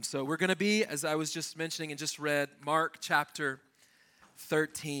So we're going to be, as I was just mentioning and just read, Mark chapter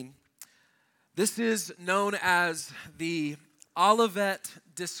 13. This is known as the Olivet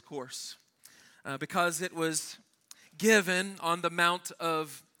Discourse because it was given on the Mount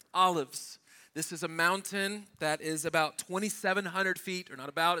of Olives. This is a mountain that is about 2,700 feet, or not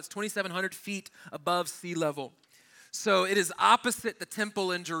about, it's 2,700 feet above sea level. So it is opposite the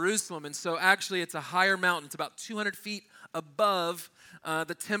temple in Jerusalem, and so actually it's a higher mountain. It's about 200 feet above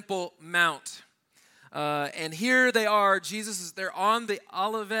the Temple Mount. And here they are, they're on the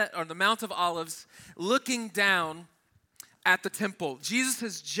Olivet, or the Mount of Olives, looking down at the temple. Jesus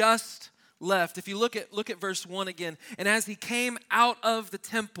has just left. If you look at verse 1 again, and as he came out of the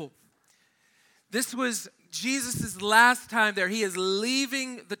temple, this was Jesus' last time there. He is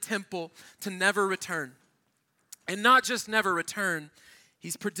leaving the temple to never return. And not just never return,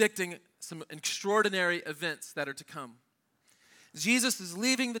 he's predicting some extraordinary events that are to come. Jesus is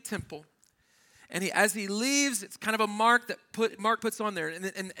leaving the temple, and as he leaves, it's kind of a mark that Mark puts on there.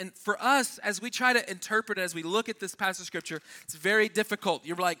 And for us, as we try to interpret it, as we look at this passage of Scripture, it's very difficult.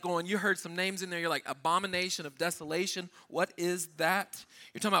 You're like going, you heard some names in there, you're like, abomination of desolation. What is that?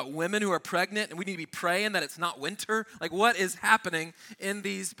 You're talking about women who are pregnant, and we need to be praying that it's not winter. Like, what is happening in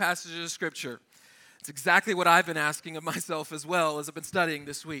these passages of Scripture? It's exactly what I've been asking of myself as well as I've been studying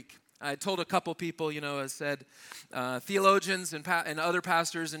this week. I told a couple people, I said, theologians and other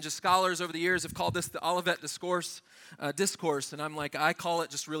pastors and just scholars over the years have called this the Olivet Discourse, and I'm like, I call it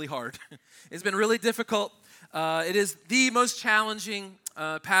just really hard. It's been really difficult. It is the most challenging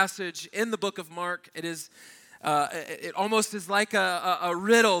passage in the book of Mark. It almost is like a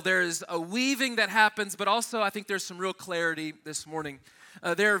riddle. There's a weaving that happens, but also I think there's some real clarity this morning.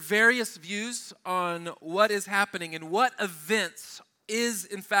 There are various views on what is happening and what events is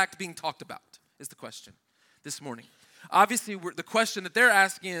in fact being talked about, is the question this morning. Obviously, the question that they're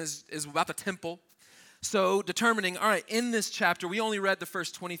asking is about the temple. So determining, all right, in this chapter, we only read the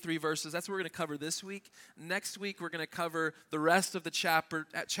first 23 verses. That's what we're going to cover this week. Next week, we're going to cover the rest of the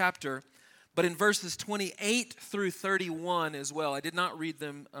chapter, but in verses 28 through 31 as well. I did not read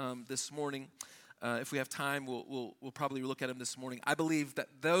them this morning. If we have time, we'll probably look at them this morning. I believe that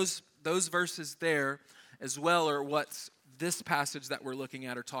those verses there as well are what's this passage that we're looking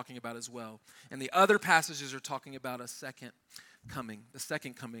at are talking about as well. And the other passages are talking about the second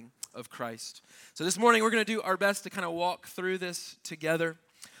coming of Christ. So this morning we're going to do our best to kind of walk through this together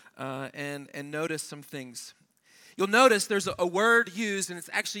and notice some things. You'll notice there's a word used, and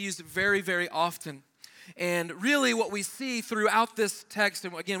it's actually used very, very often. And really what we see throughout this text,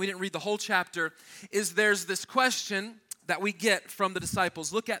 and again, we didn't read the whole chapter, is there's this question that we get from the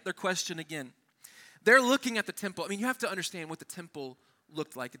disciples. Look at their question again. They're looking at the temple. I mean, you have to understand what the temple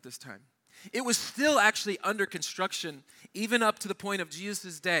looked like at this time. It was still actually under construction, even up to the point of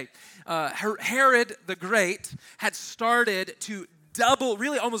Jesus' day. Herod the Great had started to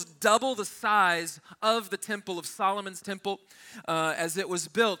almost double the size of the temple, of Solomon's temple, as it was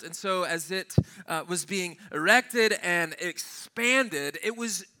built. And so as it was being erected and expanded, it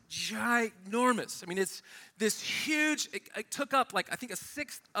was ginormous. I mean, it's this huge, it took up like, I think, a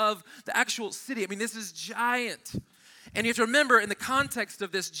sixth of the actual city. I mean, this is giant. And you have to remember, in the context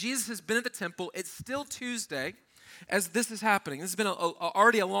of this, Jesus has been at the temple. It's still Tuesday as this is happening. This has been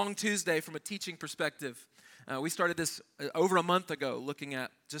already a long Tuesday from a teaching perspective. We started this over a month ago, looking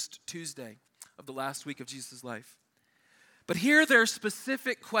at just Tuesday of the last week of Jesus' life. But here there's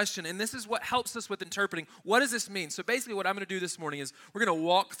specific question, and this is what helps us with interpreting. What does this mean? So basically what I'm going to do this morning is we're going to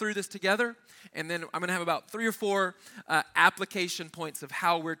walk through this together, and then I'm going to have about 3 or 4 application points of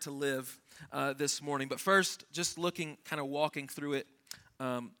how we're to live this morning. But first, just walking through it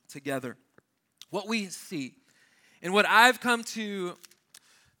together. What we see, and what I've come to,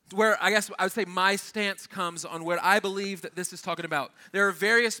 where I guess I would say my stance comes on what I believe that this is talking about. There are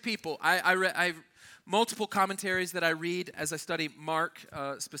various people. I multiple commentaries that I read as I study Mark,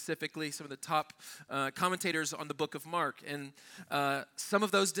 specifically some of the top commentators on the book of Mark, and some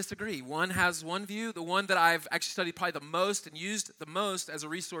of those disagree. One has one view. The one that I've actually studied probably the most and used the most as a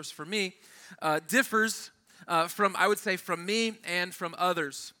resource for me differs from me and from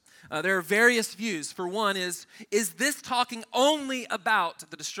others. There are various views. For one is this talking only about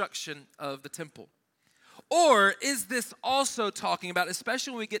the destruction of the temple? Or is this also talking about,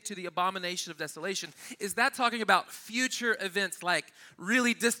 especially when we get to the abomination of desolation, is that talking about future events, like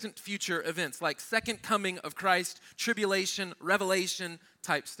really distant future events, like second coming of Christ, tribulation, revelation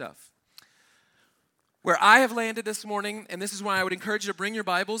type stuff? Where I have landed this morning, and this is why I would encourage you to bring your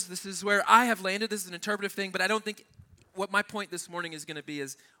Bibles, this is where I have landed. This is an interpretive thing, but I don't think what my point this morning is going to be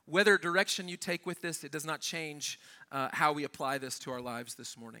is whether direction you take with this, it does not change how we apply this to our lives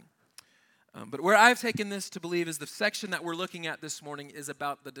this morning. But where I've taken this to believe is the section that we're looking at this morning is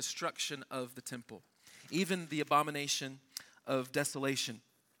about the destruction of the temple, even the abomination of desolation.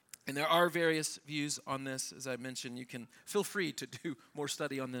 And there are various views on this. As I mentioned, you can feel free to do more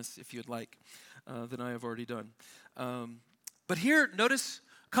study on this if you'd like than I have already done. But here, notice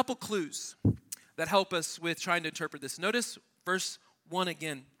a couple clues that help us with trying to interpret this. Notice verse 1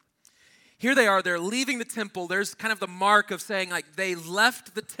 again. Here they are, they're leaving the temple. There's kind of the mark of saying like they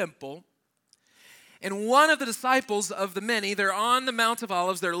left the temple. And one of the disciples of the many, they're on the Mount of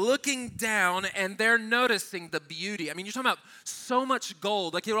Olives, they're looking down and they're noticing the beauty. I mean, you're talking about so much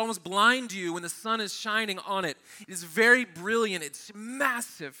gold, like it would almost blind you when the sun is shining on it. It is very brilliant, it's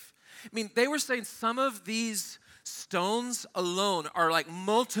massive. I mean, they were saying some of these stones alone are like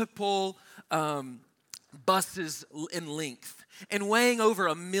multiple buses in length and weighing over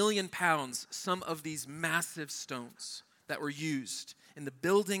 1 million pounds, some of these massive stones that were used in the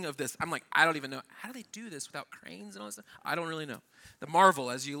building of this. I'm like, I don't even know. How do they do this without cranes and all this stuff? I don't really know. The marvel,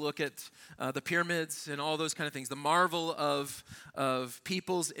 as you look at the pyramids and all those kind of things, the marvel of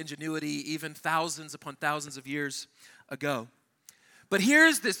people's ingenuity, even thousands upon thousands of years ago. But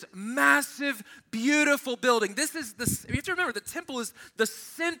here's this massive, beautiful building. You have to remember, the temple is the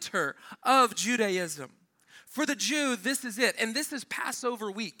center of Judaism. For the Jew, this is it. And this is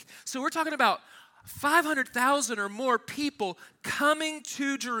Passover week. So we're talking about 500,000 or more people coming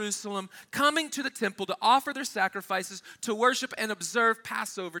to Jerusalem, coming to the temple to offer their sacrifices, to worship and observe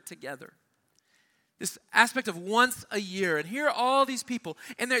Passover together. This aspect of once a year. And here are all these people.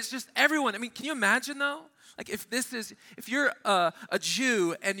 And there's just everyone. I mean, can you imagine though? Like if you're a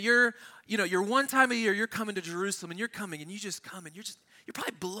Jew and you're one time a year, you're coming to Jerusalem and you're coming and you just come and you're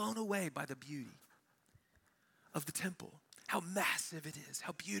probably blown away by the beauty of the temple. How massive it is,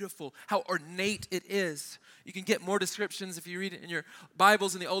 how beautiful, how ornate it is. You can get more descriptions if you read it in your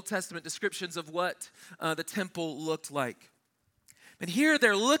Bibles in the Old Testament, descriptions of what the temple looked like. And here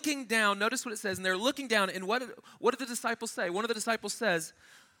they're looking down. Notice what it says. And they're looking down. And what did the disciples say? One of the disciples says,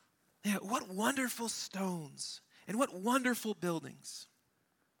 yeah, what wonderful stones and what wonderful buildings.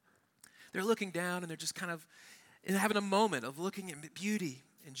 They're looking down and they're just kind of having a moment of looking at beauty.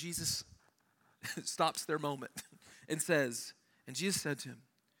 And Jesus stops their moment. And says, and Jesus said to him,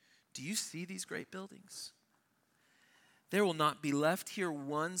 do you see these great buildings? There will not be left here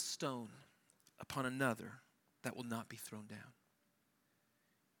one stone upon another that will not be thrown down.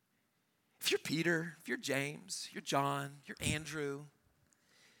 If you're Peter, if you're James, you're John, you're Andrew,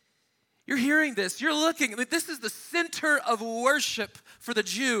 you're hearing this, you're looking, I mean, this is the center of worship for the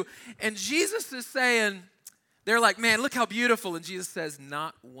Jew. And Jesus is saying, they're like, man, look how beautiful. And Jesus says,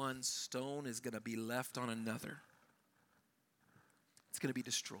 not one stone is going to be left on another. It's going to be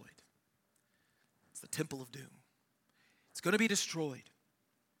destroyed. It's the temple of doom. It's going to be destroyed.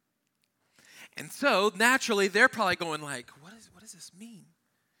 And so, naturally, they're probably going like, what does this mean?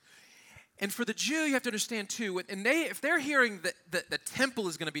 And for the Jew, you have to understand too, and if they're hearing that the temple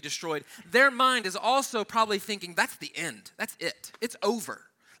is going to be destroyed, their mind is also probably thinking, that's the end. That's it. It's over.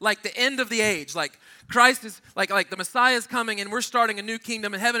 Like the end of the age, like Christ is like the Messiah is coming, and we're starting a new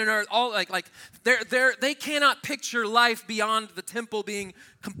kingdom in heaven and earth. All they cannot picture life beyond the temple being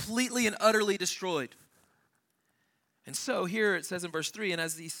completely and utterly destroyed. And so here it says in verse 3, and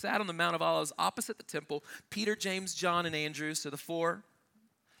as he sat on the Mount of Olives opposite the temple, Peter, James, John, and Andrew, so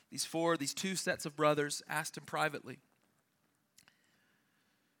these two sets of brothers, asked him privately,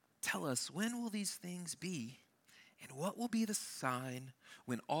 "Tell us, when will these things be? And what will be the sign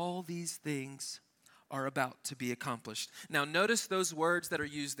when all these things are about to be accomplished?" Now notice those words that are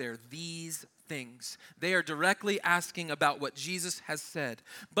used there, these things. They are directly asking about what Jesus has said.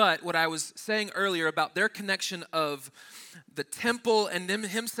 But what I was saying earlier about their connection of the temple and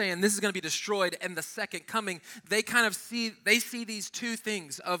him saying this is going to be destroyed and the second coming, they see these two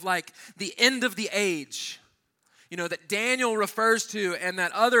things of like the end of the age, that Daniel refers to and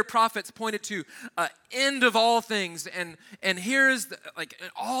that other prophets pointed to, end of all things. And here's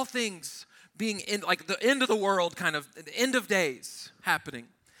all things being in, like the end of the world, kind of the end of days happening.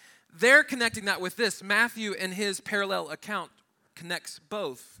 They're connecting that with this. Matthew, in his parallel account, connects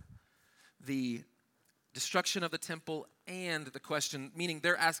both the destruction of the temple and the question, meaning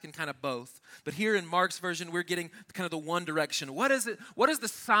they're asking kind of both. But here in Mark's version, we're getting kind of the one direction. What is it? What is the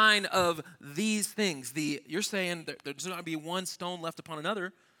sign of these things? You're saying there's not going to be one stone left upon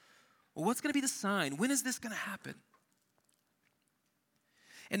another. Well, what's going to be the sign? When is this going to happen?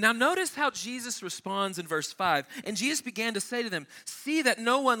 And now notice how Jesus responds in verse 5. And Jesus began to say to them, see that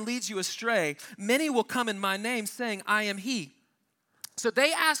no one leads you astray. Many will come in my name saying, I am he. So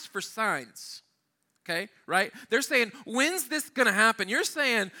they asked for signs. Okay, right? They're saying, when's this going to happen? You're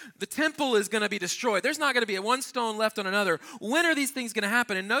saying the temple is going to be destroyed. There's not going to be one stone left on another. When are these things going to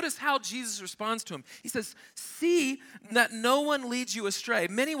happen? And notice how Jesus responds to him. He says, see that no one leads you astray.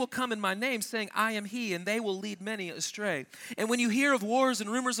 Many will come in my name saying, I am he, and they will lead many astray. And when you hear of wars and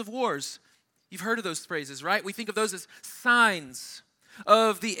rumors of wars, you've heard of those phrases, right? We think of those as signs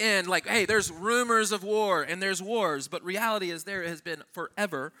of the end. Like, hey, there's rumors of war and there's wars. But reality is there has been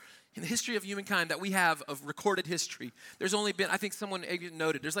forever in the history of humankind that we have of recorded history, there's only been, I think someone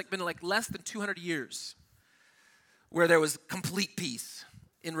noted, there's been less than 200 years where there was complete peace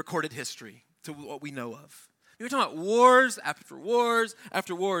in recorded history to what we know of. We're talking about wars after wars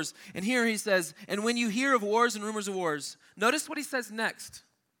after wars. And here he says, and when you hear of wars and rumors of wars, notice what he says next.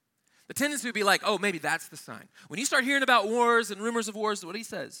 The tendency would be like, oh, maybe that's the sign. When you start hearing about wars and rumors of wars, what he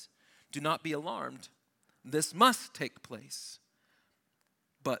says, do not be alarmed. This must take place.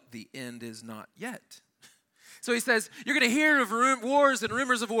 But the end is not yet. So he says, you're going to hear of wars and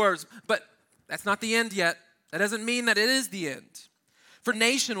rumors of wars, but that's not the end yet. That doesn't mean that it is the end. For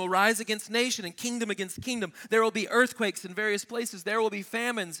nation will rise against nation and kingdom against kingdom. There will be earthquakes in various places. There will be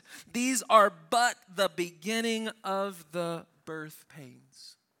famines. These are but the beginning of the birth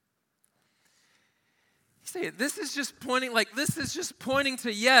pains. You say, this is just pointing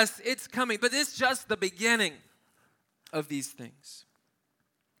to, yes, it's coming, but it's just the beginning of these things.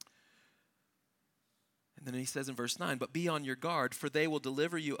 And then he says in verse 9, but be on your guard, for they will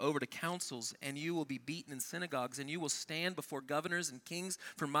deliver you over to councils, and you will be beaten in synagogues, and you will stand before governors and kings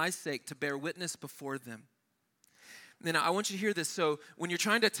for my sake to bear witness before them. Now, I want you to hear this. So when you're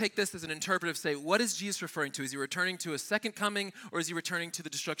trying to take this as an interpretive, say, what is Jesus referring to? Is he returning to a second coming, or is he returning to the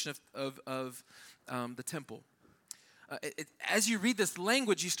destruction of the temple? As you read this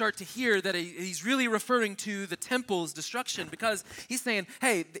language, you start to hear that he's really referring to the temple's destruction, because he's saying,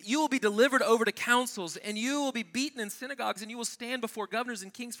 hey, you will be delivered over to councils, and you will be beaten in synagogues, and you will stand before governors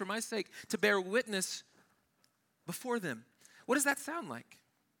and kings for my sake to bear witness before them. What does that sound like?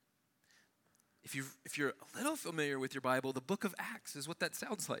 If you're a little familiar with your Bible, the book of Acts is what that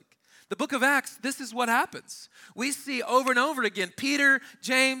sounds like. The book of Acts, this is what happens. We see over and over again, Peter,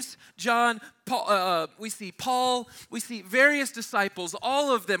 James, John, Paul, we see Paul, we see various disciples,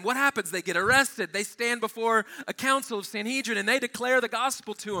 all of them. What happens? They get arrested. They stand before a council of Sanhedrin, and they declare the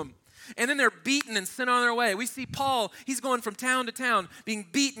gospel to them. And then they're beaten and sent on their way. We see Paul, he's going from town to town, being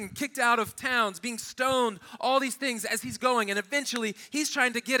beaten, kicked out of towns, being stoned, all these things as he's going. And eventually, he's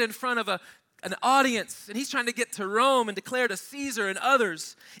trying to get in front of an audience, and he's trying to get to Rome and declare to Caesar and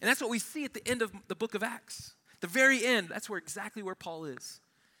others. And that's what we see at the end of the book of Acts. The very end, that's exactly where Paul is.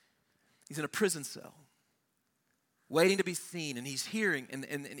 He's in a prison cell, waiting to be seen, and he's hearing. And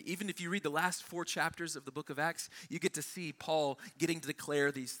even if you read the last 4 chapters of the book of Acts, you get to see Paul getting to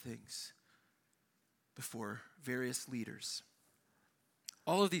declare these things before various leaders.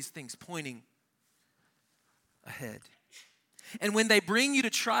 All of these things pointing ahead. And when they bring you to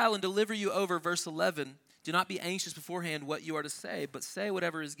trial and deliver you over, verse 11, do not be anxious beforehand what you are to say, but say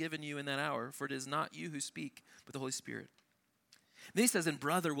whatever is given you in that hour, for it is not you who speak, but the Holy Spirit. Then he says, and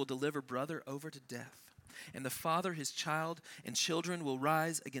brother will deliver brother over to death, and the father his child, and children will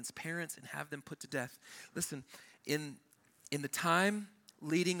rise against parents and have them put to death. Listen, in the time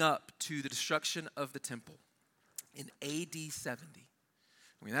leading up to the destruction of the temple, in AD 70,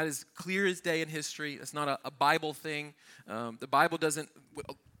 I mean, that is clear as day in history. It's not a Bible thing. The Bible doesn't,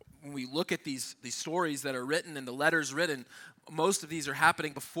 when we look at these stories that are written and the letters written, most of these are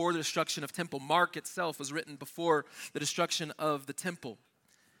happening before the destruction of temple. Mark itself was written before the destruction of the temple.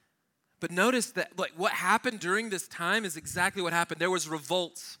 But notice that what happened during this time is exactly what happened. There was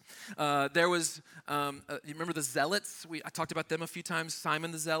revolts. You remember the Zealots? I talked about them a few times.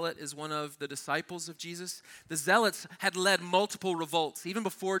 Simon the Zealot is one of the disciples of Jesus. The Zealots had led multiple revolts, even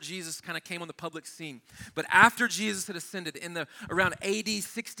before Jesus kind of came on the public scene. But after Jesus had ascended around AD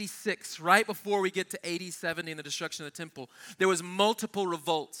 66, right before we get to AD 70 and the destruction of the temple, there was multiple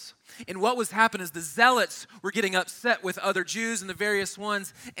revolts. And what was happening is the Zealots were getting upset with other Jews and the various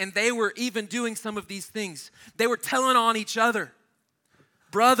ones, and they were even doing some of these things. They were telling on each other.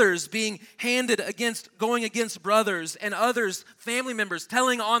 Brothers being going against brothers, and others, family members,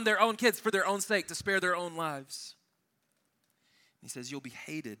 telling on their own kids for their own sake to spare their own lives. He says, you'll be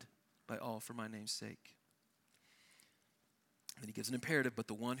hated by all for my name's sake. And then he gives an imperative, but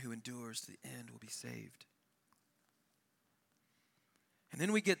the one who endures to the end will be saved. And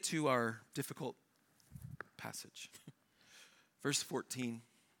then we get to our difficult passage. Verse 14.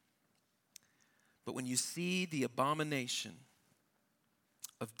 But when you see the abomination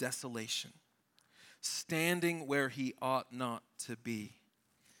of desolation standing where he ought not to be.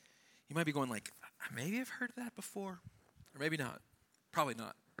 You might be going like, maybe I've heard that before, or maybe not. Probably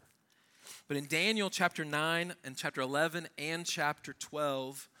not. But in Daniel chapter 9 and chapter 11 and chapter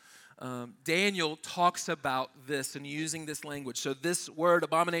 12, Daniel talks about this and using this language. So this word,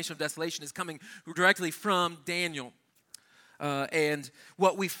 abomination of desolation, is coming directly from Daniel. And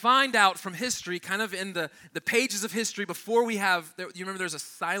what we find out from history, kind of in the pages of history before we have, you remember there's a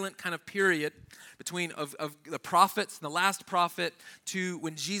silent kind of period between of the prophets and the last prophet to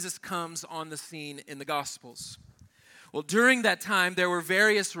when Jesus comes on the scene in the Gospels. Well, during that time, there were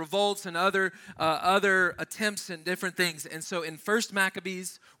various revolts and other attempts and different things. And so in 1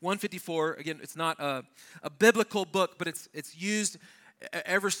 Maccabees 154, again, it's not a biblical book, but it's used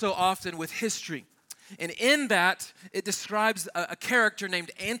ever so often with history. And in that, it describes a character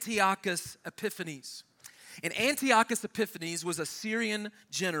named Antiochus Epiphanes. And Antiochus Epiphanes was a Syrian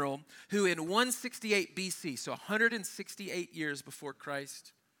general who in 168 BC, so 168 years before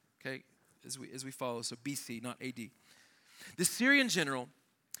Christ, okay, as we follow, so BC, not AD. The Syrian general,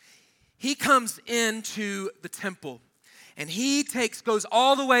 he comes into the temple. And he goes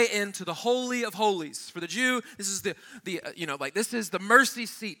all the way into the Holy of Holies. For the Jew, this is this is the mercy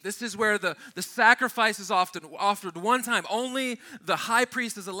seat. This is where the sacrifice is often offered one time. Only the high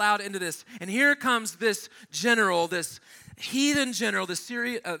priest is allowed into this. And here comes this general, this heathen general, the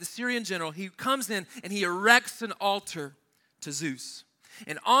Syrian general. He comes in and he erects an altar to Zeus.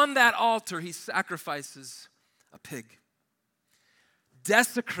 And on that altar, he sacrifices a pig,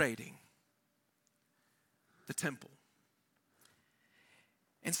 desecrating the temple.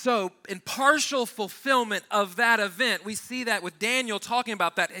 And so, in partial fulfillment of that event, we see that with Daniel talking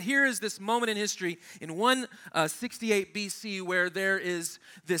about that. Here is this moment in history in 168 BC where there is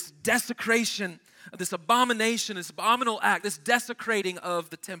this desecration, this abomination, this abominable act, this desecrating of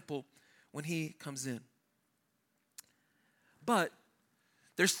the temple when he comes in. But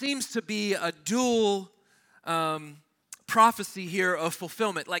there seems to be a dual prophecy here of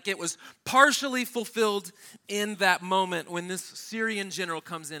fulfillment. Like it was partially fulfilled in that moment when this Syrian general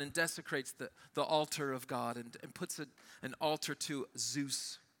comes in and desecrates the altar of God and puts an altar to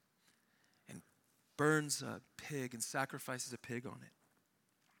Zeus and burns a pig and sacrifices a pig on it.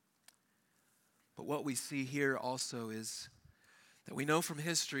 But what we see here also is that we know from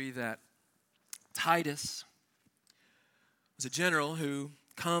history that Titus was a general who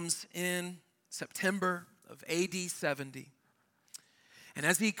comes in September of AD 70. And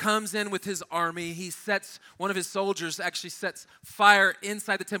as he comes in with his army, one of his soldiers actually sets fire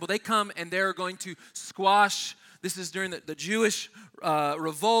inside the temple. They come and they're going to squash. This is during the Jewish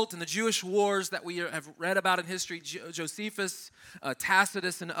revolt and the Jewish wars that we have read about in history. Josephus,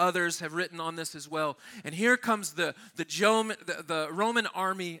 Tacitus, and others have written on this as well. And here comes the Roman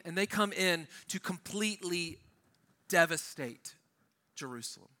army, and they come in to completely devastate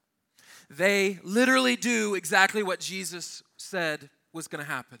Jerusalem. They literally do exactly what Jesus said was going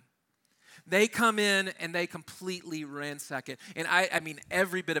to happen. They come in and they completely ransack it. And I mean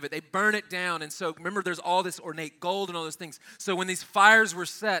every bit of it. They burn it down. And so remember there's all this ornate gold and all those things. So when these fires were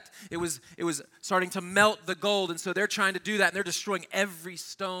set, it was starting to melt the gold. And so they're trying to do that. And they're destroying every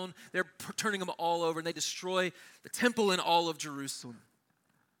stone. They're turning them all over. And they destroy the temple in all of Jerusalem,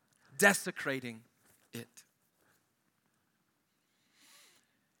 desecrating it.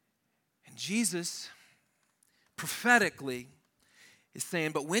 And Jesus prophetically is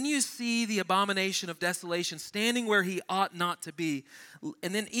saying, but when you see the abomination of desolation standing where he ought not to be,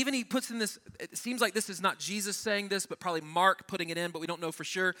 and then even he puts in this, it seems like this is not Jesus saying this, but probably Mark putting it in, but we don't know for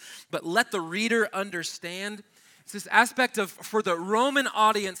sure, but let the reader understand. It's this aspect of, for the Roman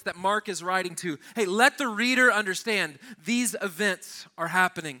audience that Mark is writing to, hey, let the reader understand these events are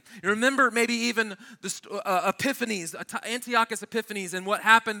happening. You remember maybe even the Epiphanes, Antiochus Epiphanes, and what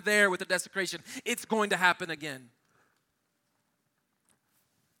happened there with the desecration. It's going to happen again.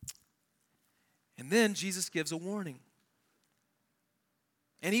 And then Jesus gives a warning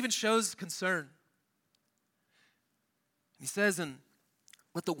and even shows concern. He says, and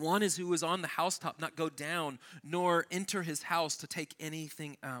let the one who is on the housetop not go down, nor enter his house to take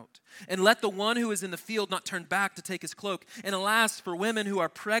anything out. And let the one who is in the field not turn back to take his cloak. And alas, for women who are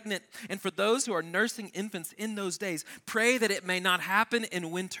pregnant and for those who are nursing infants in those days, pray that it may not happen in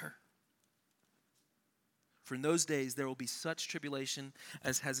winter. For in those days there will be such tribulation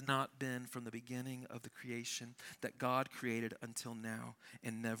as has not been from the beginning of the creation that God created until now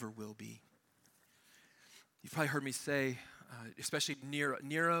and never will be. You've probably heard me say especially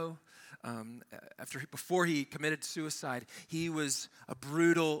Nero. Before he committed suicide, he was a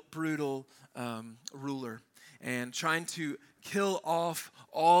brutal ruler, and trying to kill off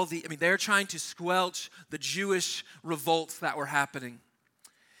they're trying to squelch the Jewish revolts that were happening.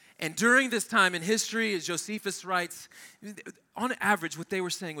 And during this time in history, as Josephus writes, on average, what they were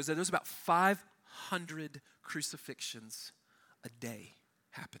saying was that there was about 500 crucifixions a day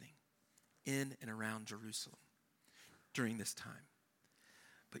happening in and around Jerusalem during this time.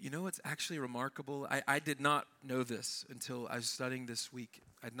 But you know what's actually remarkable? I did not know this until I was studying this week.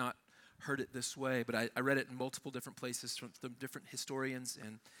 I had not heard it this way, but I read it in multiple different places from different historians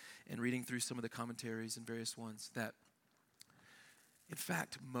and reading through some of the commentaries and various ones that, in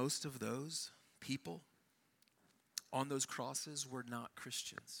fact, most of those people on those crosses were not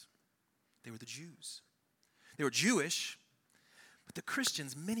Christians. They were the Jews. They were Jewish, but the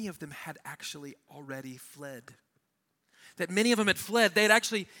Christians, many of them had actually already fled. That many of them had fled. They had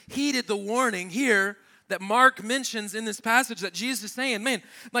actually heeded the warning here that Mark mentions in this passage that Jesus is saying, man,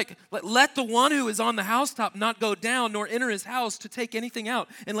 like, let the one who is on the housetop not go down nor enter his house to take anything out.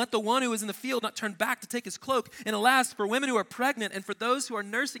 And let the one who is in the field not turn back to take his cloak. And alas, for women who are pregnant and for those who are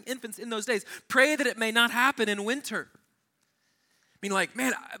nursing infants in those days, pray that it may not happen in winter. I mean, like,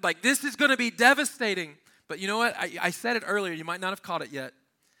 man, like this is going to be devastating. But you know what? I said it earlier. You might not have caught it yet.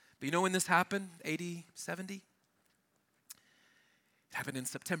 But you know when this happened? 80, 70? It happened in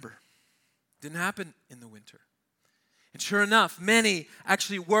September. Didn't happen in the winter. And sure enough, many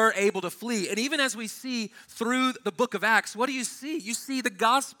actually were able to flee. And even as we see through the book of Acts, what do you see? You see the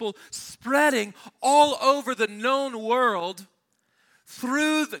gospel spreading all over the known world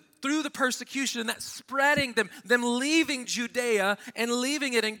through the persecution, and that spreading, them leaving Judea and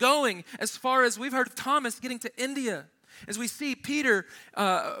leaving it and going as far as we've heard of Thomas getting to India. As we see Peter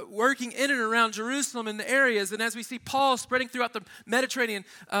working in and around Jerusalem in the areas, and as we see Paul spreading throughout the Mediterranean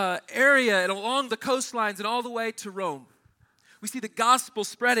area and along the coastlines and all the way to Rome. We see the gospel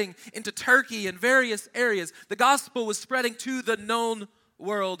spreading into Turkey and various areas. The gospel was spreading to the known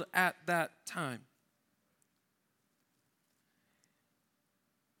world at that time.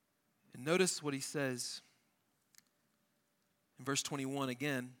 And notice what he says in verse 21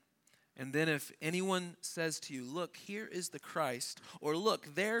 again. And then if anyone says to you, look, here is the Christ, or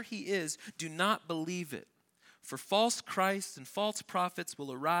look, there he is, do not believe it. For false Christs and false prophets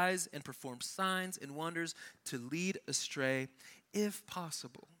will arise and perform signs and wonders to lead astray, if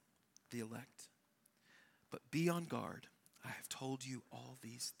possible, the elect. But be on guard. I have told you all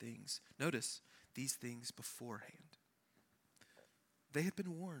these things. Notice, these things beforehand. They had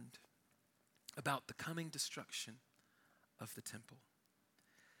been warned about the coming destruction of the temple.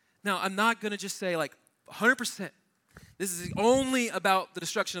 Now, I'm not going to just say like 100%. This is only about the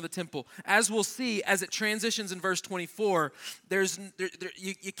destruction of the temple. As we'll see, as it transitions in verse 24,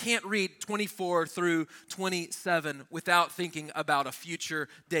 you can't read 24 through 27 without thinking about a future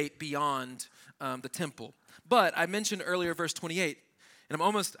date beyond the temple. But I mentioned earlier verse 28, and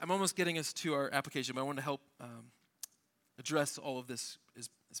I'm almost getting us to our application, but I want to help address all of this as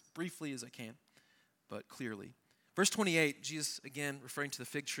briefly as I can, but clearly. Verse 28, Jesus, again, referring to the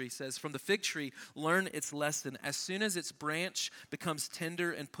fig tree, says, from the fig tree, learn its lesson. As soon as its branch becomes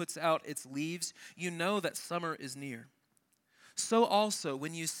tender and puts out its leaves, you know that summer is near. So also,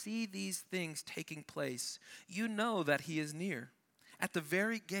 when you see these things taking place, you know that he is near, at the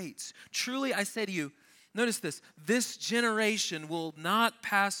very gates. Truly, I say to you, notice this generation will not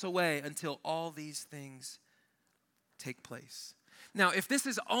pass away until all these things take place. Now, if this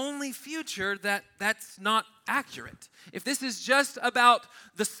is only future, that's not accurate. If this is just about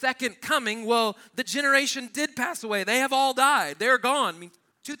the second coming, well, the generation did pass away. They have all died. They're gone. I mean,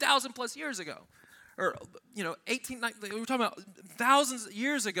 2,000 plus years ago. Or, we were talking about thousands of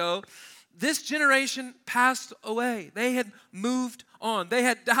years ago. This generation passed away. They had moved on. They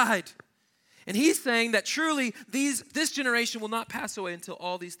had died. And he's saying that truly this generation will not pass away until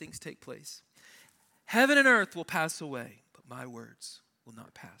all these things take place. Heaven and earth will pass away. My words will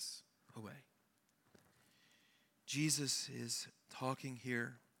not pass away. Jesus is talking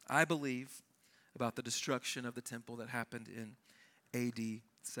here, I believe, about the destruction of the temple that happened in AD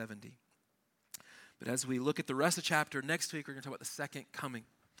 70. But as we look at the rest of the chapter, next week we're going to talk about the second coming.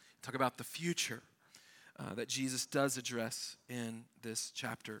 Talk about the future that Jesus does address in this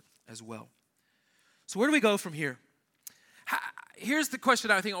chapter as well. So where do we go from here? Here's the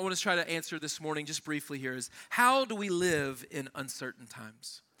question I think I want to try to answer this morning just briefly here is, how do we live in uncertain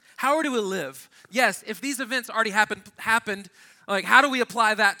times? How do we live? Yes, if these events already happened, like how do we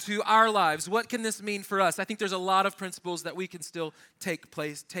apply that to our lives? What can this mean for us? I think there's a lot of principles that we can still take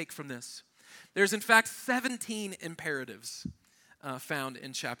from this. There's, in fact, 17 imperatives found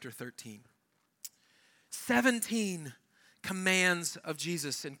in chapter 13. 17 commands of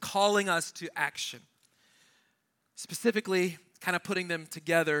Jesus and calling us to action. Specifically, kind of putting them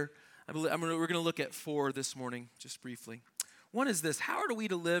together, we're going to look at 4 this morning, just briefly. One is this: how are we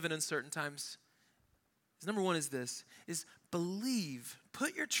to live in uncertain times? Number 1 is this, is believe.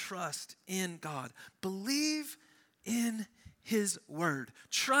 Put your trust in God. Believe in His word.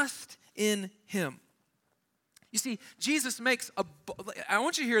 Trust in Him. You see, Jesus makes I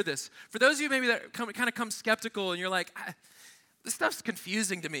want you to hear this. For those of you maybe that kind of come skeptical and you're like, this stuff's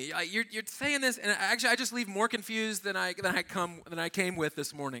confusing to me. You're saying this, and actually I just leave more confused than I came with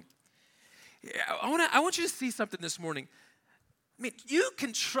this morning. I want you to see something this morning. I mean, you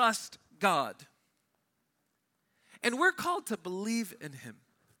can trust God. And we're called to believe in Him.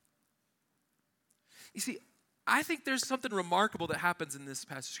 You see, I think there's something remarkable that happens in this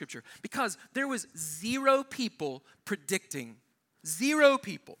passage of Scripture because there was 0 people predicting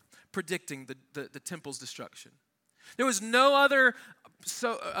the temple's destruction. There was no other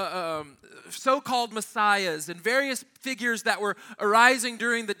so-called messiahs and various figures that were arising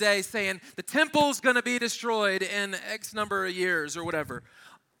during the day saying the temple's going to be destroyed in X number of years or whatever.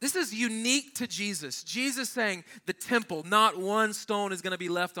 This is unique to Jesus. Jesus saying the temple, not one stone is going to be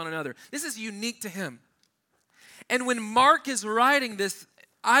left on another. This is unique to Him. And when Mark is writing this,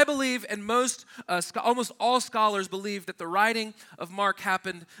 I believe, and almost all scholars believe, that the writing of Mark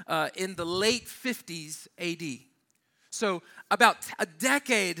happened in the late 50s AD. So about a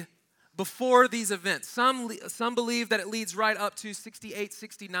decade before these events. Some believe that it leads right up to 68,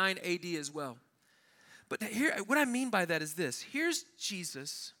 69 AD as well. But here, what I mean by that is this. Here's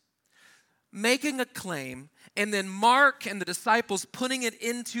Jesus making a claim, and then Mark and the disciples putting it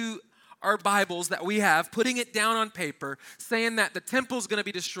into our Bibles that we have, putting it down on paper, saying that the temple's going to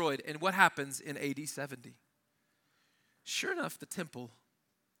be destroyed. And what happens in AD 70? Sure enough, the temple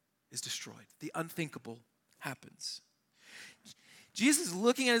is destroyed. The unthinkable happens. Jesus is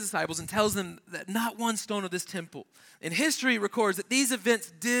looking at His disciples and tells them that not one stone of this temple. And history records that these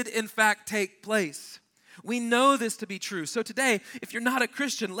events did in fact take place. We know this to be true. So today, if you're not a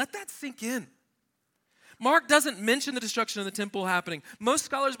Christian, let that sink in. Mark doesn't mention the destruction of the temple happening. Most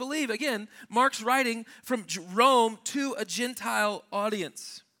scholars believe, again, Mark's writing from Rome to a Gentile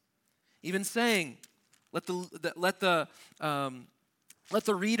audience. Even saying, let the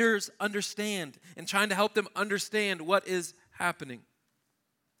readers understand, and trying to help them understand what is happening.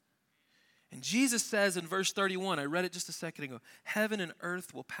 And Jesus says in verse 31, I read it just a second ago, heaven and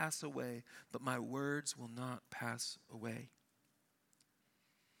earth will pass away, but my words will not pass away.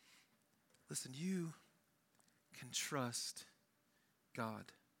 Listen, you can trust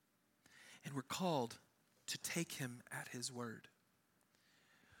God. And we're called to take Him at His word.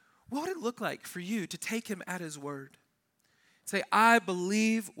 What would it look like for you to take Him at His word? Say, I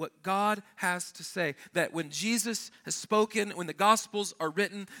believe what God has to say. That when Jesus has spoken, when the Gospels are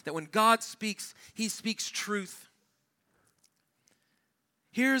written, that when God speaks, He speaks truth.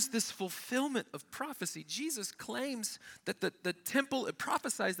 Here's this fulfillment of prophecy. Jesus claims that the temple, it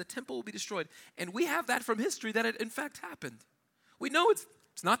prophesies the temple will be destroyed. And we have that from history that it in fact happened. We know it's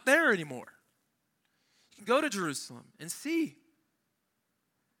not there anymore. You can go to Jerusalem and see.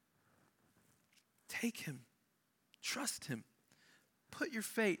 Take Him. Trust Him. Put your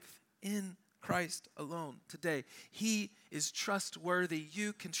faith in Christ alone today. He is trustworthy.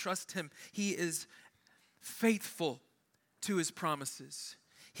 You can trust Him. He is faithful to His promises.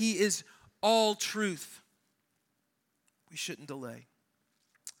 He is all truth. We shouldn't delay.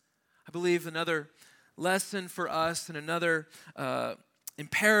 I believe another lesson for us and another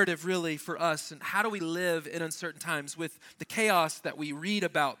imperative really for us, and how do we live in uncertain times with the chaos that we read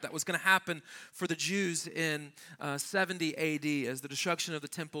about that was going to happen for the Jews in 70 AD as the destruction of the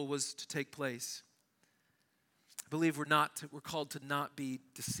temple was to take place. I believe we're called to not be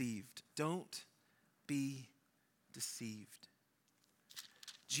deceived. Don't be deceived.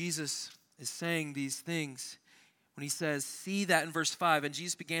 Jesus is saying these things when He says, see that in verse 5, and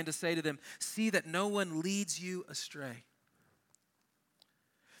Jesus began to say to them, see that no one leads you astray.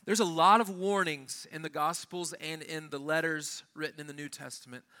 There's a lot of warnings in the Gospels and in the letters written in the New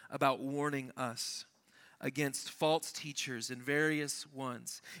Testament about warning us against false teachers and various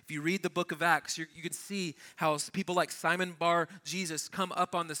ones. If you read the book of Acts, you can see how people like Simon Bar Jesus come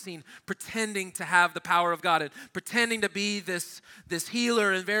up on the scene pretending to have the power of God and pretending to be this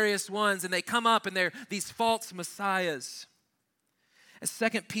healer and various ones, and they come up and they're these false messiahs. As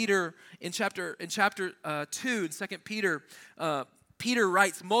 2 Peter in chapter 2, in 2 Peter, Peter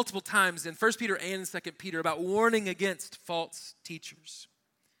writes multiple times in 1 Peter and 2 Peter about warning against false teachers.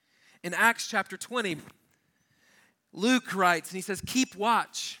 In Acts chapter 20, Luke writes, and he says, keep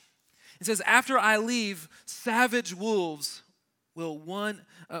watch. He says, after I leave, savage wolves will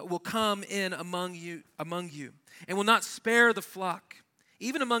come in among you, and will not spare the flock.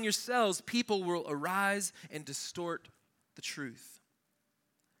 Even among yourselves, people will arise and distort the truth.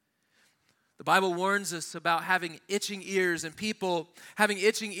 The Bible warns us about having itching ears and people having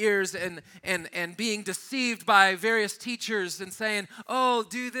itching ears and being deceived by various teachers and saying, oh,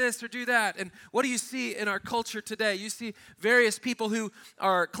 do this or do that. And what do you see in our culture today? You see various people who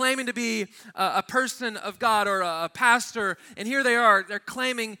are claiming to be a person of God or a pastor, and here they are. They're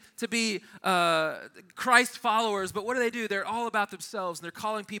claiming to be Christ followers, but what do? They're all about themselves, and they're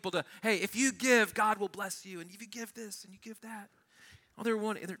calling people to, hey, if you give, God will bless you, and if you give this and you give that. All they're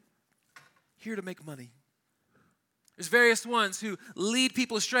here to make money. There's various ones who lead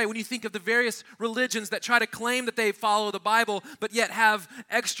people astray. When you think of the various religions that try to claim that they follow the Bible, but yet have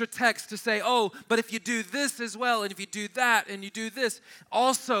extra text to say, oh, but if you do this as well, and if you do that, and you do this,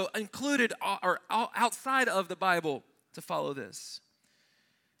 also included or outside of the Bible to follow this.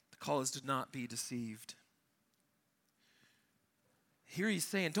 The call is to not be deceived. Here he's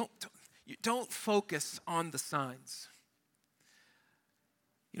saying, don't focus on the signs.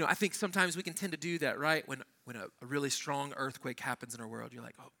 You know, I think sometimes we can tend to do that, right? When a really strong earthquake happens in our world, you're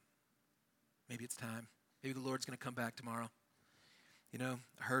like, oh, maybe it's time. Maybe the Lord's going to come back tomorrow. You know,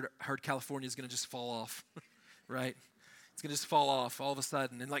 I heard California's going to just fall off, right? It's going to just fall off all of a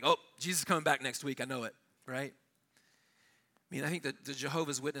sudden. And like, oh, Jesus is coming back next week. I know it, right? I mean, I think that the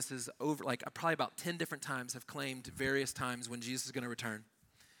Jehovah's Witnesses probably about 10 different times have claimed various times when Jesus is going to return.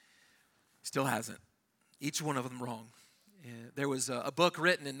 Still hasn't. Each one of them wrong. There was a book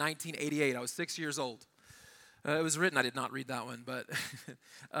written in 1988. I was 6 years old. It was written, I did not read that one, but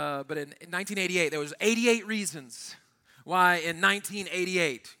in 1988, there was 88 reasons why in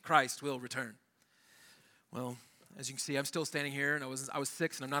 1988 Christ will return. Well, as you can see, I'm still standing here, and I was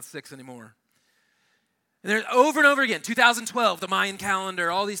 6, and I'm not 6 anymore. And there's over and over again, 2012, the Mayan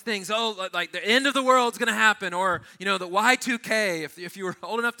calendar, all these things. Oh, like the end of the world's going to happen. Or, you know, the Y2K, if you were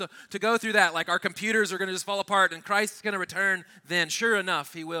old enough to go through that, like our computers are going to just fall apart and Christ's going to return, then sure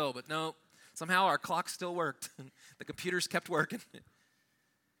enough, he will. But no, somehow our clock still worked. The computers kept working.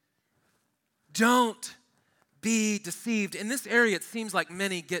 Don't be deceived. In this area, it seems like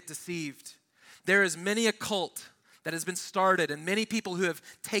many get deceived. There is many a cult that has been started, and many people who have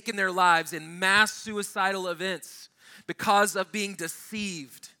taken their lives in mass suicidal events because of being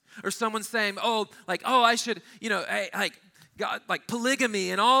deceived. Or someone saying, I should, God, like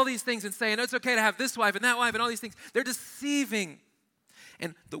polygamy and all these things, and saying, it's okay to have this wife and that wife and all these things. They're deceiving.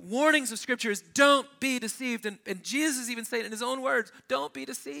 And the warnings of Scripture is don't be deceived. And Jesus is even saying it in his own words, don't be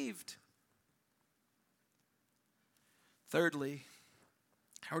deceived. Thirdly,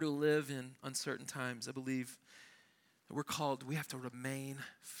 how to live in uncertain times. I believe we have to remain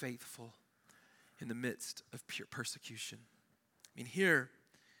faithful in the midst of pure persecution. I mean, here,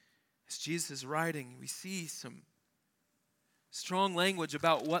 as Jesus is writing, we see some strong language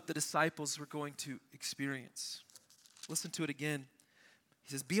about what the disciples were going to experience. Listen to it again.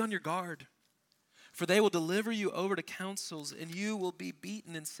 He says, be on your guard, for they will deliver you over to councils, and you will be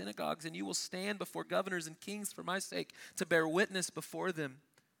beaten in synagogues, and you will stand before governors and kings for my sake to bear witness before them.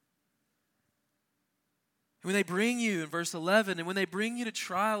 And when they bring you, in verse 11, and when they bring you to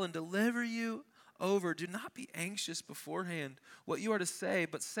trial and deliver you over, do not be anxious beforehand what you are to say,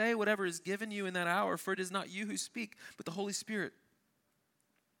 but say whatever is given you in that hour, for it is not you who speak, but the Holy Spirit.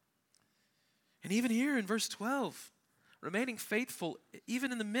 And even here in verse 12, remaining faithful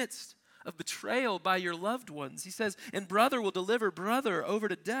even in the midst of betrayal by your loved ones. He says, and brother will deliver brother over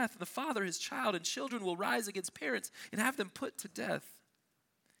to death, and the father his child, and children will rise against parents and have them put to death.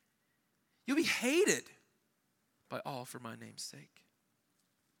 You'll be hated by all for my name's sake.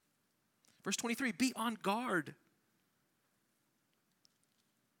 Verse 23, be on guard.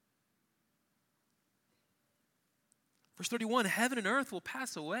 Verse 31, heaven and earth will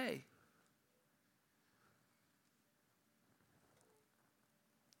pass away.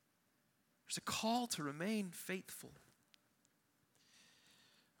 There's a call to remain faithful.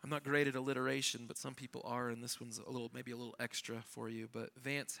 I'm not great at alliteration, but some people are, and this one's maybe a little extra for you. But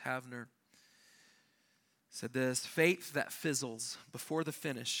Vance Havner said this: faith that fizzles before the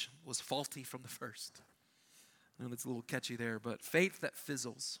finish was faulty from the first. I know that's a little catchy there, but faith that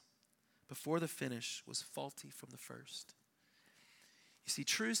fizzles before the finish was faulty from the first. You see,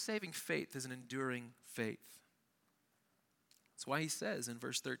 true saving faith is an enduring faith. That's why he says in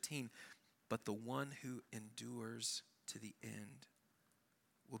verse 13, but the one who endures to the end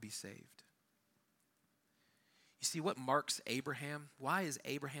will be saved. You see what marks Abraham? Why is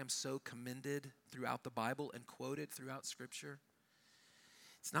Abraham so commended throughout the Bible and quoted throughout Scripture?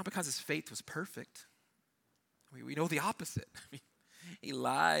 It's not because his faith was perfect. We know the opposite. He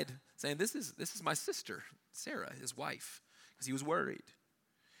lied, saying, this is my sister, Sarah, his wife, because he was worried.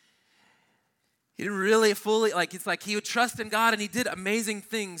 He didn't really fully, it's like he would trust in God, and he did amazing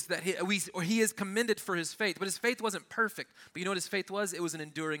things that he is commended for his faith. But his faith wasn't perfect. But you know what his faith was? It was an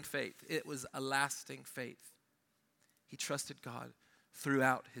enduring faith. It was a lasting faith. He trusted God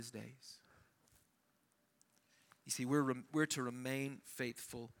throughout his days. You see, we're to remain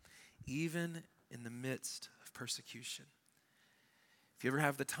faithful even in the midst of persecution. If you ever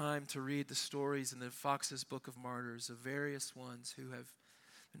have the time to read the stories in the Fox's Book of Martyrs of various ones who have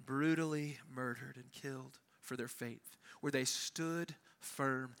been brutally murdered and killed for their faith, where they stood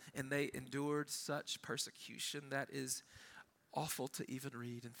firm and they endured such persecution that is awful to even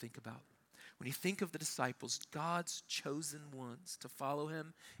read and think about. When you think of the disciples, God's chosen ones to follow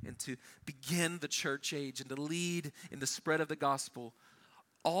him and to begin the church age and to lead in the spread of the gospel,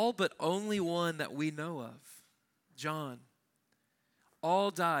 all but only one that we know of, John,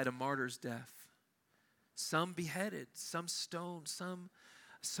 all died a martyr's death. Some beheaded, some stoned, some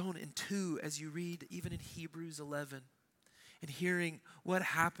sown in two, as you read even in Hebrews 11. And hearing what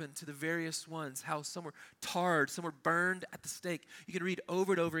happened to the various ones, how some were tarred, some were burned at the stake. You can read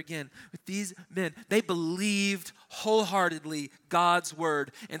over and over again with these men. They believed wholeheartedly God's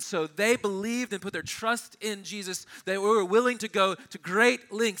word. And so they believed and put their trust in Jesus. They were willing to go to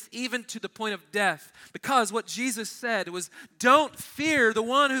great lengths, even to the point of death. Because what Jesus said was, don't fear the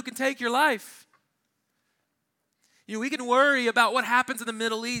one who can take your life. You know, we can worry about what happens in the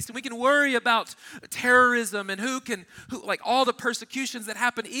Middle East, and we can worry about terrorism and who all the persecutions that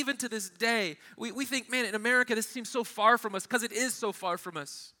happen even to this day. We think, man, in America, this seems so far from us, because it is so far from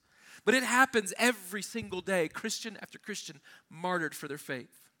us. But it happens every single day, Christian after Christian martyred for their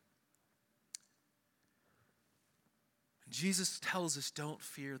faith. And Jesus tells us, don't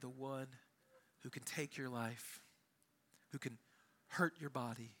fear the one who can take your life, who can hurt your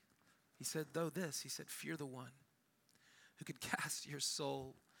body. He said, he said, fear the one who could cast your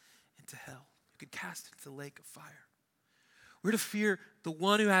soul into hell, who could cast it into the lake of fire. We're to fear the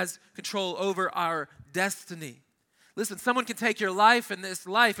one who has control over our destiny. Listen, someone can take your life in this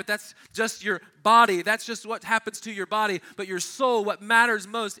life, but that's just your body. That's just what happens to your body. But your soul, what matters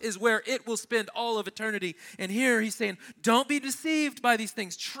most, is where it will spend all of eternity. And here he's saying, don't be deceived by these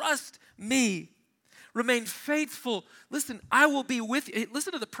things. Trust me. Remain faithful. Listen, I will be with you.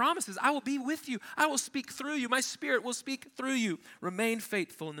 Listen to the promises. I will be with you. I will speak through you. My Spirit will speak through you. Remain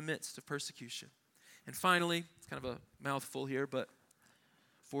faithful in the midst of persecution. And finally, it's kind of a mouthful here, but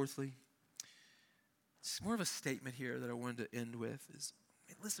fourthly, it's more of a statement here that I wanted to end with is,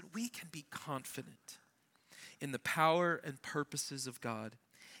 listen, we can be confident in the power and purposes of God,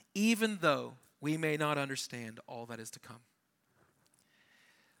 even though we may not understand all that is to come.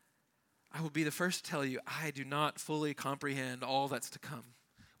 I will be the first to tell you, I do not fully comprehend all that's to come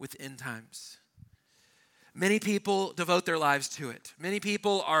with end times. Many people devote their lives to it. Many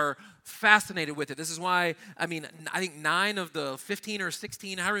people are fascinated with it. This is why, I think 9 of the 15 or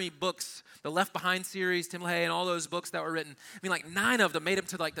 16, however many books, the Left Behind series, Tim LaHaye, and all those books that were written, 9 of them made them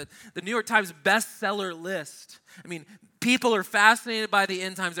to the New York Times bestseller list. People are fascinated by the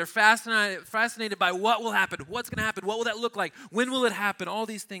end times. They're fascinated by what will happen, what's going to happen, what will that look like, when will it happen, all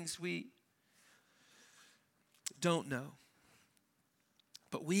these things we don't know.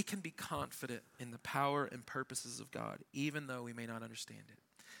 But we can be confident in the power and purposes of God, even though we may not understand it.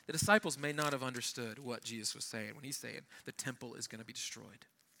 The disciples may not have understood what Jesus was saying when he's saying the temple is going to be destroyed.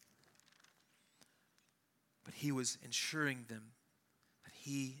 But he was ensuring them that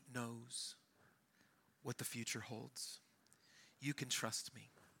he knows what the future holds. You can trust me.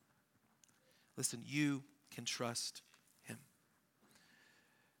 Listen, you can trust him.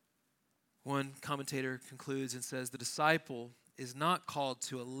 One commentator concludes and says, the disciple is not called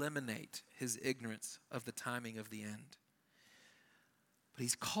to eliminate his ignorance of the timing of the end, but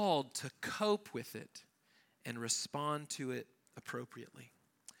he's called to cope with it and respond to it appropriately.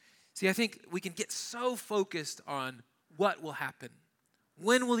 See, I think we can get so focused on what will happen.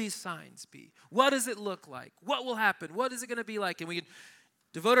 When will these signs be? What does it look like? What will happen? What is it going to be like? And we can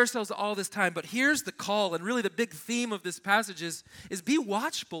devote ourselves to all this time. But here's the call, and really the big theme of this passage is be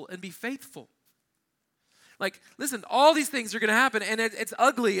watchful and be faithful. Listen, all these things are going to happen, and it's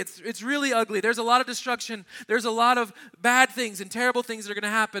ugly. It's really ugly. There's a lot of destruction. There's a lot of bad things and terrible things that are going to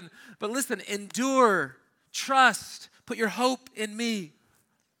happen. But listen, endure, trust, put your hope in me.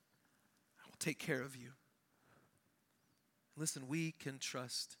 I will take care of you. Listen, we can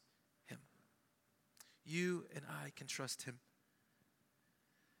trust him. you and I can trust him.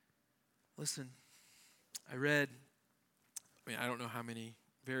 Listen, I don't know how many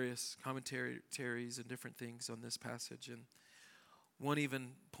various commentaries and different things on this passage, and one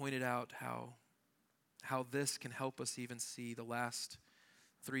even pointed out how this can help us even see the last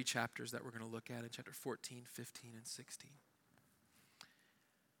 3 chapters that we're going to look at in chapter 14, 15, and 16.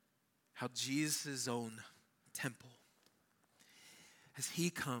 How Jesus' own temple, as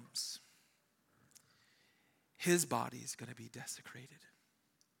he comes, his body is going to be desecrated.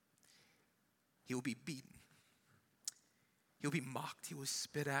 He will be beaten. He'll be mocked. He will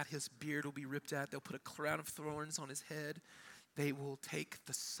spit at. His beard will be ripped at. They'll put a crown of thorns on his head. They will take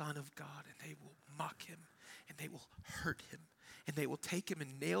the Son of God and they will mock him and they will hurt him. And they will take him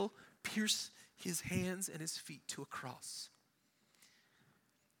and pierce his hands and his feet to a cross.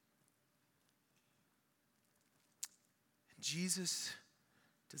 And Jesus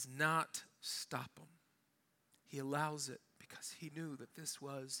does not stop him. He allows it because he knew that this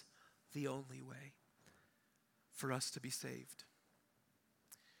was the only way for us to be saved.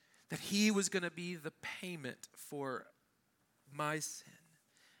 That he was going to be the payment for my sin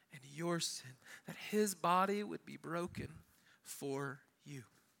and your sin. That his body would be broken for you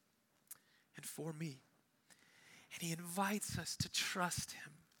and for me. And he invites us to trust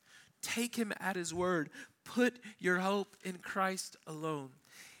him. Take him at his word. Put your hope in Christ alone.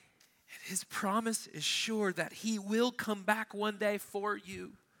 And his promise is sure that he will come back one day for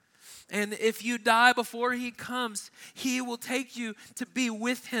you. And if you die before he comes, he will take you to be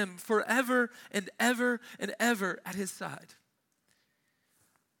with him forever and ever and ever at his side.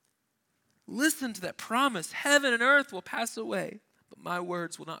 Listen to that promise. Heaven and earth will pass away, but my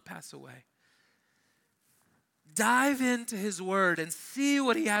words will not pass away. Dive into his word and see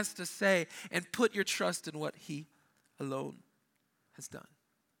what he has to say and put your trust in what he alone has done.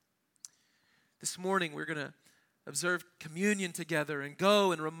 This morning we're going to observe communion together and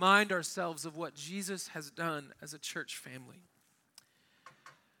go and remind ourselves of what Jesus has done as a church family.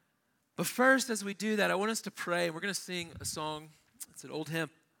 But first, as we do that, I want us to pray. We're going to sing a song. It's an old hymn.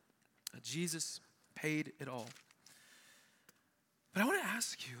 Jesus paid it all. But I want to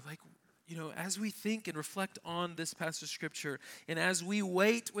ask you, as we think and reflect on this passage of Scripture, and as we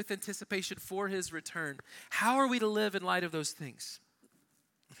wait with anticipation for his return, how are we to live in light of those things?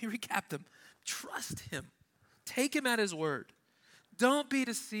 Let me recap them. Trust him. Take him at his word. Don't be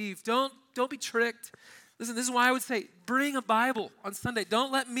deceived. Don't be tricked. Listen, this is why I would say bring a Bible on Sunday.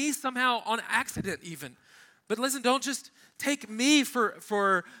 Don't let me somehow on accident even. But listen, don't just take me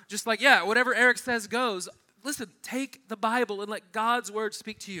for just whatever Eric says goes. Listen, take the Bible and let God's word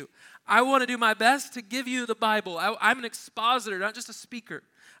speak to you. I want to do my best to give you the Bible. I'm an expositor, not just a speaker.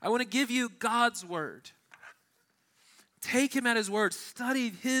 I want to give you God's word. Take him at his word. Study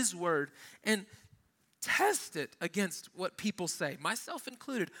his word and test it against what people say, myself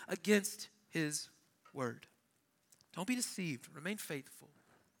included, against his word. Don't be deceived. Remain faithful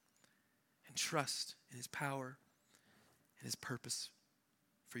and trust in his power and his purpose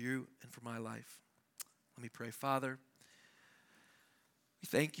for you and for my life. Let me pray. Father, we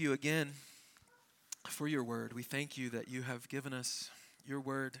thank you again for your word. We thank you that you have given us your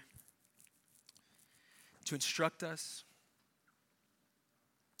word to instruct us,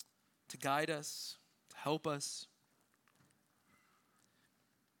 to guide us, to help us.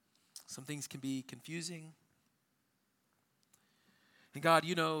 Some things can be confusing. And God,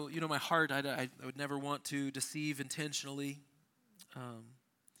 you know my heart. I would never want to deceive intentionally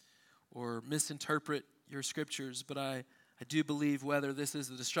or misinterpret your scriptures, but I do believe whether this is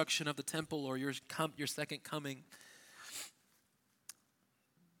the destruction of the temple or your second coming,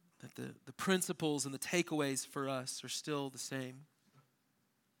 that the principles and the takeaways for us are still the same.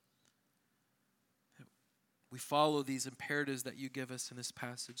 We follow these imperatives that you give us in this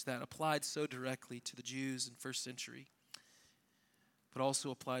passage that applied so directly to the Jews in first century, but also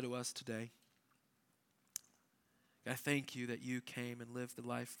apply to us today. I thank you that you came and lived the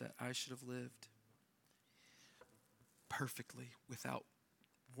life that I should have lived perfectly without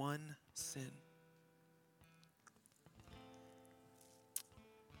one sin,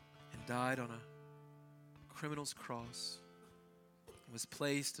 and died on a criminal's cross and was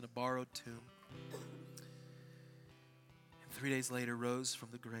placed in a borrowed tomb. 3 days later rose from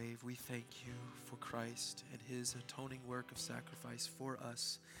the grave. We thank you for Christ and his atoning work of sacrifice for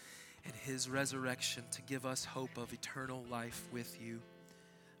us and his resurrection to give us hope of eternal life with you,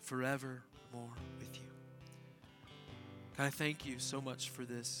 forevermore with you. God, I thank you so much for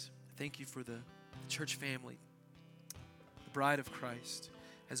this. Thank you for the church family, the bride of Christ,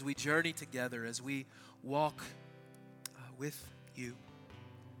 as we journey together, as we walk with you,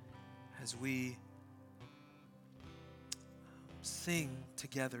 as we sing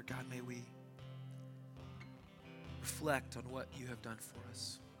together, God, may we reflect on what you have done for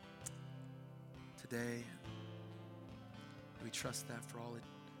us today. We trust that for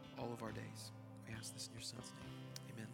all of our days. We ask this in your Son's name.